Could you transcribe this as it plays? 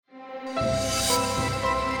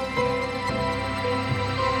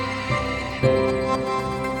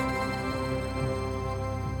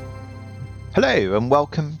Hello and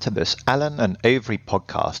welcome to this Allen and Overy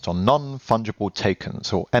podcast on non-fungible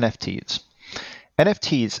tokens or NFTs.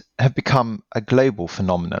 NFTs have become a global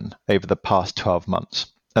phenomenon over the past 12 months,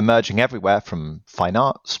 emerging everywhere from fine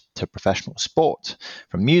arts to professional sport,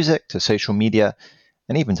 from music to social media,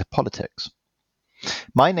 and even to politics.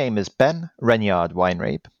 My name is Ben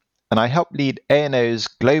Renyard-Weinrabe, and I help lead A&O's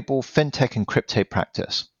global fintech and crypto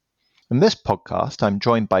practice. In this podcast, I'm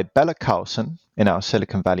joined by Bella Carlson in our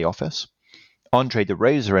Silicon Valley office, Andre De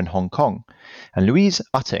Rosa in Hong Kong, and Louise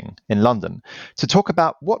Utting in London to talk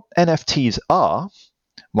about what NFTs are,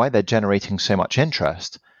 why they're generating so much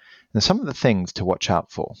interest, and some of the things to watch out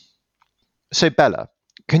for. So Bella,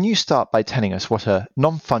 can you start by telling us what a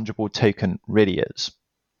non-fungible token really is?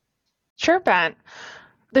 Sure, Ben.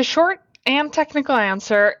 The short and technical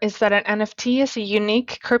answer is that an NFT is a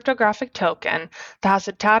unique cryptographic token that has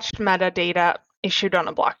attached metadata issued on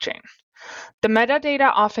a blockchain. The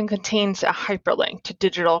metadata often contains a hyperlink to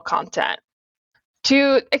digital content.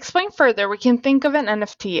 To explain further, we can think of an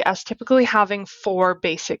NFT as typically having four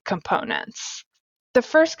basic components. The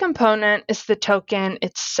first component is the token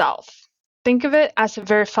itself. Think of it as a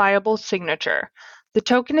verifiable signature. The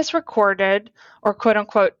token is recorded or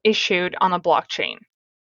quote-unquote issued on a blockchain.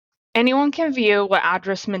 Anyone can view what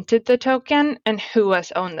address minted the token and who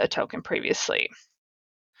has owned the token previously.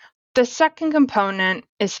 The second component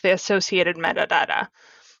is the associated metadata.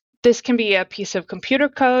 This can be a piece of computer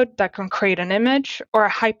code that can create an image or a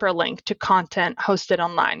hyperlink to content hosted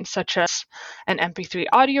online, such as an MP3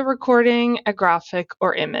 audio recording, a graphic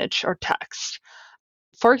or image or text.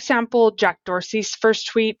 For example, Jack Dorsey's first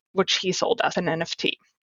tweet, which he sold as an NFT.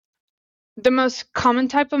 The most common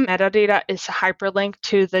type of metadata is a hyperlink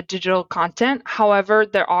to the digital content. However,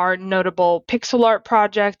 there are notable pixel art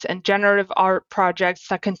projects and generative art projects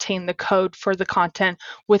that contain the code for the content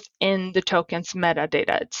within the token's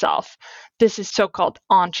metadata itself. This is so-called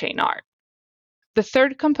on-chain art. The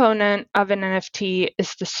third component of an NFT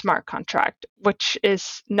is the smart contract, which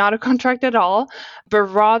is not a contract at all, but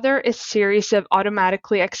rather a series of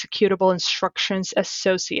automatically executable instructions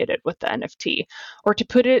associated with the NFT. Or to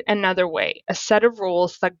put it another way, a set of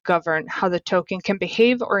rules that govern how the token can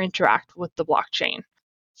behave or interact with the blockchain.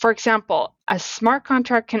 For example, a smart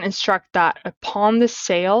contract can instruct that upon the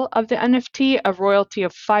sale of the NFT, a royalty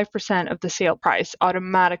of 5% of the sale price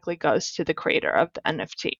automatically goes to the creator of the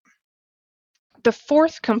NFT. The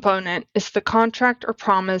fourth component is the contract or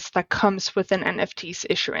promise that comes with an NFT's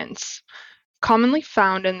issuance, commonly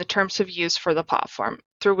found in the terms of use for the platform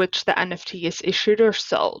through which the NFT is issued or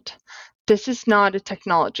sold. This is not a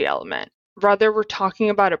technology element. Rather, we're talking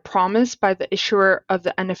about a promise by the issuer of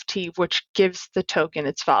the NFT which gives the token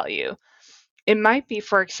its value. It might be,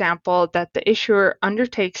 for example, that the issuer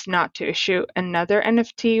undertakes not to issue another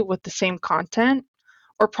NFT with the same content,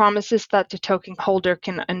 or promises that the token holder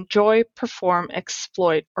can enjoy, perform,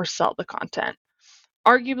 exploit, or sell the content.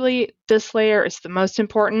 Arguably, this layer is the most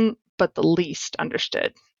important, but the least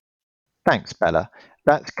understood. Thanks, Bella.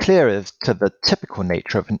 That's clear as to the typical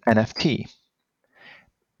nature of an NFT.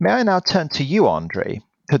 May I now turn to you, Andre,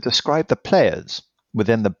 to describe the players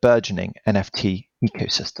within the burgeoning NFT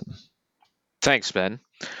ecosystem? Thanks, Ben.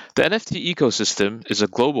 The NFT ecosystem is a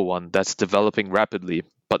global one that's developing rapidly,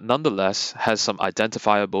 but nonetheless has some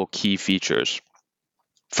identifiable key features.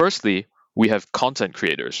 Firstly, we have content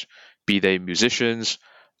creators, be they musicians,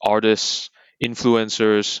 artists,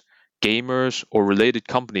 influencers, gamers, or related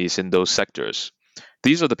companies in those sectors.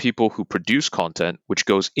 These are the people who produce content which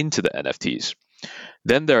goes into the NFTs.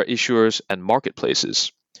 Then there are issuers and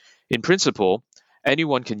marketplaces. In principle,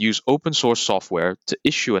 anyone can use open source software to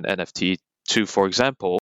issue an NFT to, for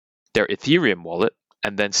example, their Ethereum wallet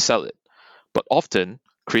and then sell it. But often,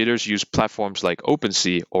 creators use platforms like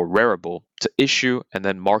OpenSea or Rarible to issue and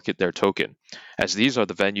then market their token, as these are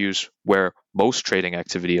the venues where most trading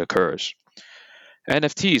activity occurs.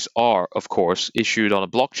 NFTs are, of course, issued on a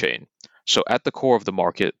blockchain, so at the core of the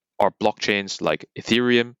market are blockchains like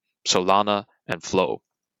Ethereum, Solana, and Flow.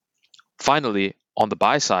 Finally, on the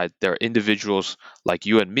buy side, there are individuals like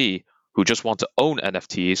you and me who just want to own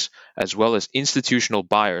NFTs, as well as institutional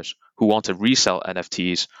buyers who want to resell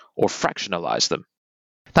NFTs or fractionalize them.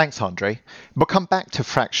 Thanks, Andre. We'll come back to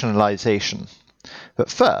fractionalization. But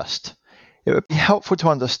first, it would be helpful to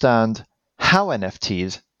understand how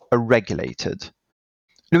NFTs are regulated.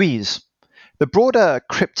 Louise, the broader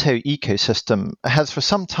crypto ecosystem has for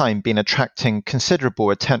some time been attracting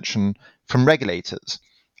considerable attention from regulators.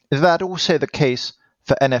 Is that also the case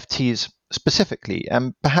for NFTs specifically?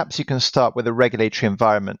 And perhaps you can start with the regulatory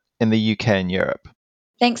environment in the UK and Europe.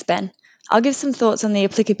 Thanks, Ben. I'll give some thoughts on the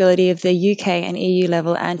applicability of the UK and EU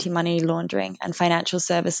level anti-money laundering and financial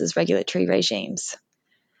services regulatory regimes.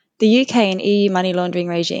 The UK and EU money laundering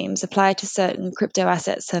regimes apply to certain crypto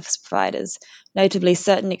asset service providers, notably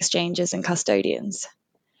certain exchanges and custodians.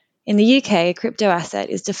 In the UK, a crypto asset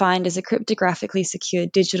is defined as a cryptographically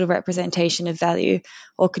secured digital representation of value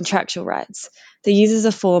or contractual rights that uses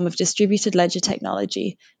a form of distributed ledger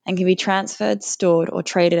technology and can be transferred, stored, or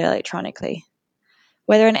traded electronically.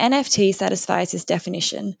 Whether an NFT satisfies this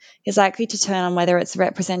definition is likely to turn on whether it's a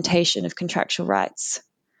representation of contractual rights.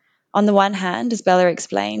 On the one hand, as Bella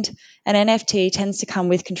explained, an NFT tends to come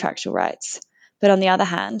with contractual rights. But on the other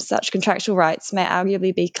hand, such contractual rights may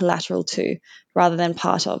arguably be collateral to, rather than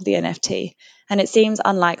part of, the NFT, and it seems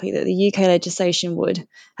unlikely that the UK legislation would,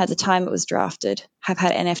 at the time it was drafted, have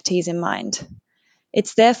had NFTs in mind.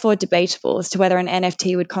 It's therefore debatable as to whether an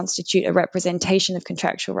NFT would constitute a representation of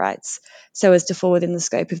contractual rights, so as to fall within the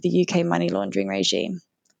scope of the UK money laundering regime.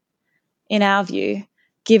 In our view,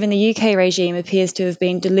 given the UK regime appears to have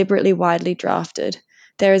been deliberately widely drafted,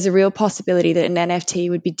 there is a real possibility that an NFT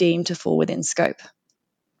would be deemed to fall within scope.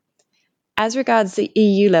 As regards the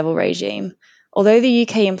EU level regime, although the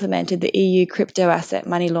UK implemented the EU crypto asset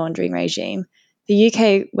money laundering regime, the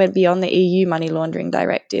UK went beyond the EU money laundering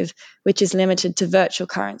directive, which is limited to virtual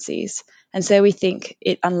currencies, and so we think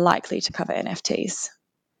it unlikely to cover NFTs.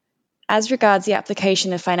 As regards the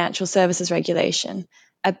application of financial services regulation,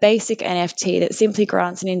 a basic NFT that simply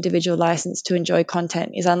grants an individual license to enjoy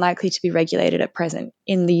content is unlikely to be regulated at present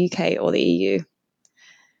in the UK or the EU.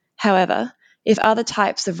 However, if other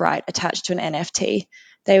types of right attach to an NFT,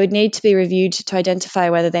 they would need to be reviewed to identify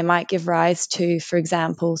whether they might give rise to, for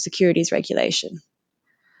example, securities regulation.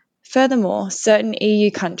 Furthermore, certain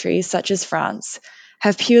EU countries, such as France,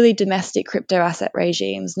 have purely domestic crypto asset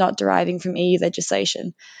regimes not deriving from EU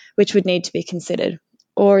legislation, which would need to be considered.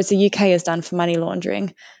 Or, as the UK has done for money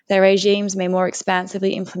laundering, their regimes may more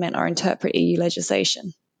expansively implement or interpret EU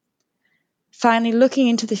legislation. Finally, looking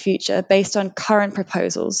into the future, based on current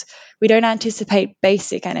proposals, we don't anticipate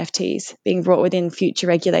basic NFTs being brought within future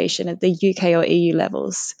regulation at the UK or EU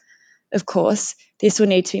levels. Of course, this will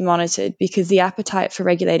need to be monitored because the appetite for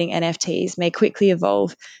regulating NFTs may quickly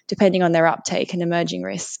evolve depending on their uptake and emerging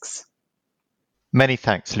risks. Many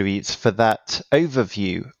thanks, Louise, for that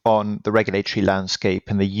overview on the regulatory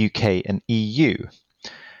landscape in the UK and EU.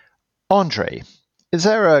 Andre, is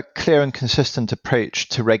there a clear and consistent approach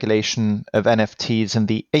to regulation of NFTs in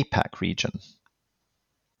the APAC region?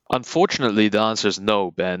 Unfortunately, the answer is no,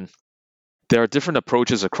 Ben. There are different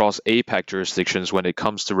approaches across APAC jurisdictions when it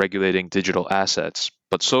comes to regulating digital assets,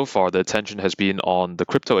 but so far the attention has been on the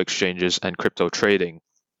crypto exchanges and crypto trading.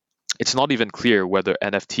 It's not even clear whether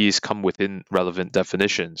NFTs come within relevant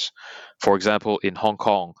definitions. For example, in Hong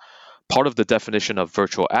Kong, part of the definition of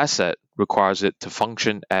virtual asset requires it to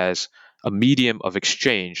function as a medium of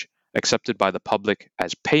exchange accepted by the public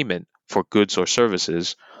as payment for goods or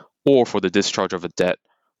services, or for the discharge of a debt,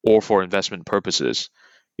 or for investment purposes.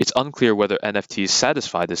 It's unclear whether NFTs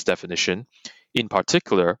satisfy this definition, in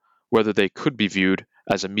particular, whether they could be viewed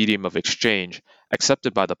as a medium of exchange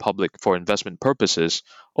accepted by the public for investment purposes,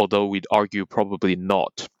 although we'd argue probably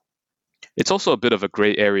not. It's also a bit of a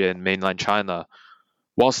gray area in mainland China.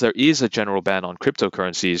 Whilst there is a general ban on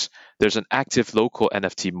cryptocurrencies, there's an active local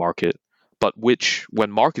NFT market, but which,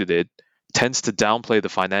 when marketed, tends to downplay the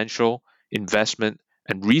financial, investment,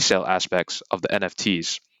 and resale aspects of the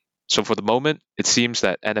NFTs. So for the moment, it seems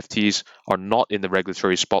that NFTs are not in the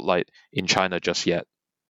regulatory spotlight in China just yet.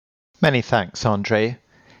 Many thanks, Andre.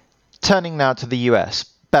 Turning now to the US.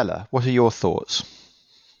 Bella, what are your thoughts?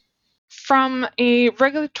 From a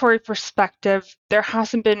regulatory perspective, there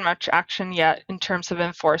hasn't been much action yet in terms of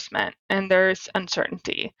enforcement, and there's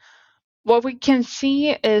uncertainty. What we can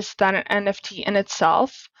see is that an NFT in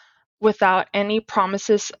itself, without any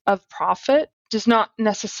promises of profit, does not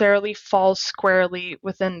necessarily fall squarely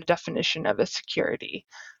within the definition of a security.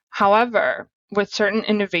 However, with certain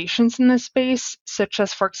innovations in this space, such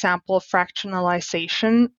as, for example,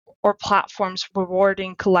 fractionalization or platforms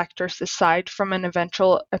rewarding collectors aside from an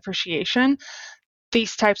eventual appreciation,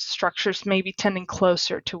 these types of structures may be tending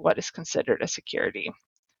closer to what is considered a security.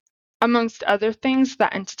 Amongst other things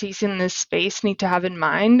that entities in this space need to have in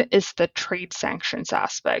mind is the trade sanctions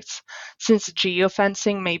aspects, since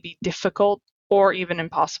geofencing may be difficult or even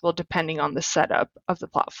impossible depending on the setup of the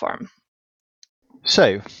platform.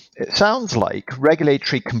 So, it sounds like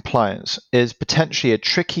regulatory compliance is potentially a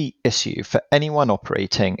tricky issue for anyone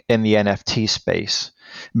operating in the NFT space,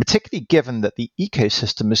 particularly given that the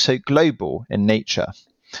ecosystem is so global in nature.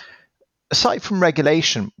 Aside from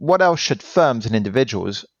regulation, what else should firms and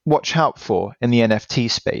individuals watch out for in the NFT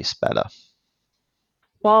space, Bella?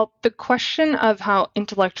 Well, the question of how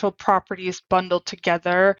intellectual property is bundled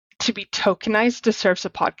together to be tokenized deserves a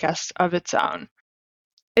podcast of its own.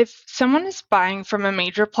 If someone is buying from a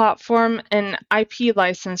major platform, an IP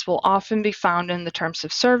license will often be found in the terms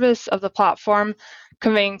of service of the platform,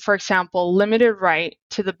 conveying, for example, limited right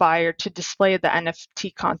to the buyer to display the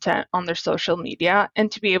NFT content on their social media and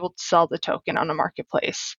to be able to sell the token on a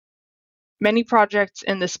marketplace. Many projects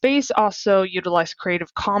in the space also utilize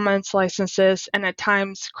Creative Commons licenses, and at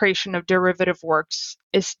times, creation of derivative works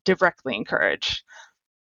is directly encouraged.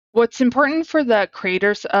 What's important for the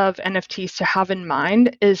creators of NFTs to have in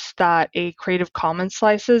mind is that a Creative Commons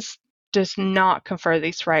license does not confer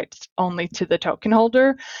these rights only to the token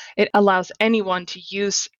holder. It allows anyone to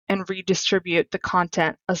use and redistribute the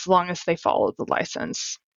content as long as they follow the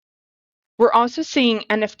license. We're also seeing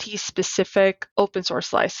NFT-specific open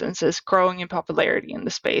source licenses growing in popularity in the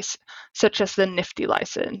space, such as the Nifty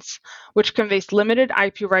license, which conveys limited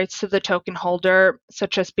IP rights to the token holder,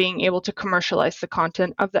 such as being able to commercialize the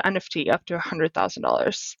content of the NFT up to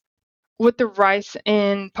 $100,000. With the rise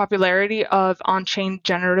in popularity of on-chain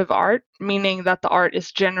generative art, meaning that the art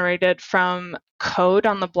is generated from code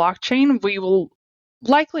on the blockchain, we will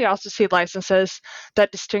likely also see licenses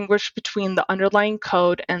that distinguish between the underlying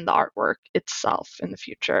code and the artwork itself in the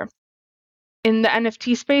future. In the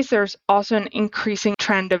NFT space, there's also an increasing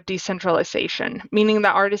trend of decentralization, meaning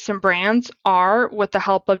that artists and brands are, with the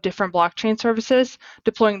help of different blockchain services,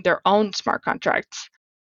 deploying their own smart contracts.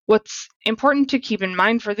 What's important to keep in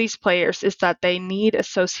mind for these players is that they need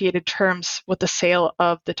associated terms with the sale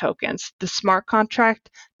of the tokens, the smart contract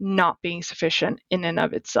not being sufficient in and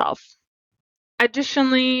of itself.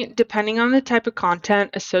 Additionally, depending on the type of content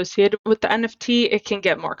associated with the NFT, it can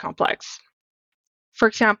get more complex. For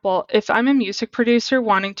example, if I'm a music producer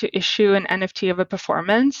wanting to issue an NFT of a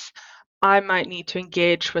performance, I might need to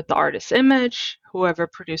engage with the artist's image, whoever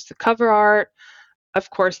produced the cover art, of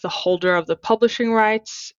course, the holder of the publishing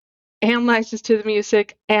rights, and license to the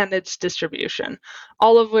music and its distribution,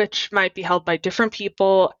 all of which might be held by different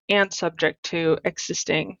people and subject to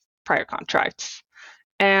existing prior contracts.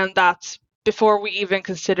 And that's before we even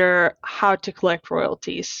consider how to collect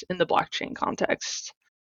royalties in the blockchain context.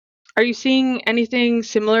 Are you seeing anything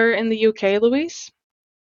similar in the UK, Louise?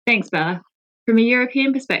 Thanks, Bella. From a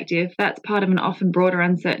European perspective, that's part of an often broader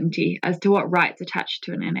uncertainty as to what rights attach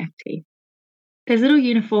to an NFT. There's little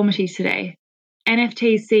uniformity today.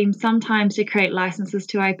 NFTs seem sometimes to create licenses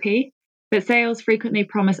to IP, but sales frequently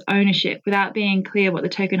promise ownership without being clear what the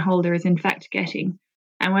token holder is in fact getting,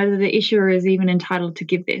 and whether the issuer is even entitled to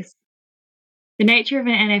give this. The nature of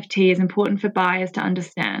an NFT is important for buyers to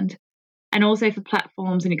understand, and also for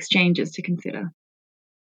platforms and exchanges to consider.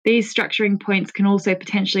 These structuring points can also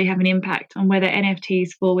potentially have an impact on whether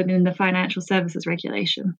NFTs fall within the financial services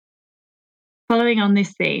regulation. Following on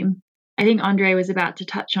this theme, I think Andre was about to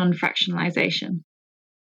touch on fractionalization.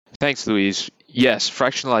 Thanks, Louise. Yes,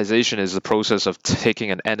 fractionalization is the process of taking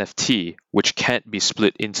an NFT, which can't be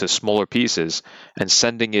split into smaller pieces, and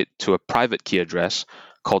sending it to a private key address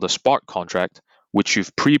called a smart contract, which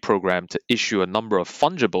you've pre-programmed to issue a number of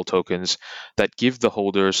fungible tokens that give the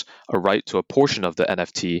holders a right to a portion of the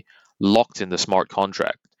NFT locked in the smart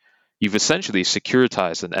contract. You've essentially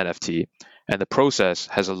securitized an NFT, and the process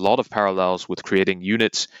has a lot of parallels with creating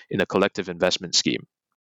units in a collective investment scheme.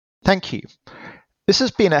 Thank you. This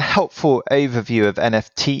has been a helpful overview of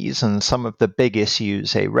NFTs and some of the big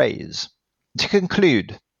issues they raise. To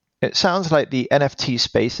conclude, it sounds like the NFT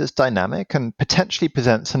space is dynamic and potentially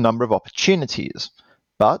presents a number of opportunities,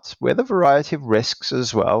 but with a variety of risks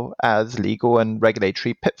as well as legal and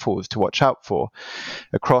regulatory pitfalls to watch out for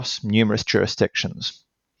across numerous jurisdictions.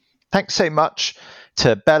 Thanks so much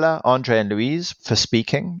to Bella, Andre, and Louise for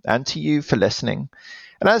speaking, and to you for listening.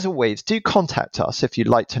 And as always, do contact us if you'd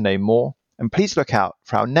like to know more, and please look out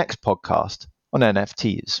for our next podcast on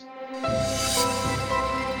NFTs.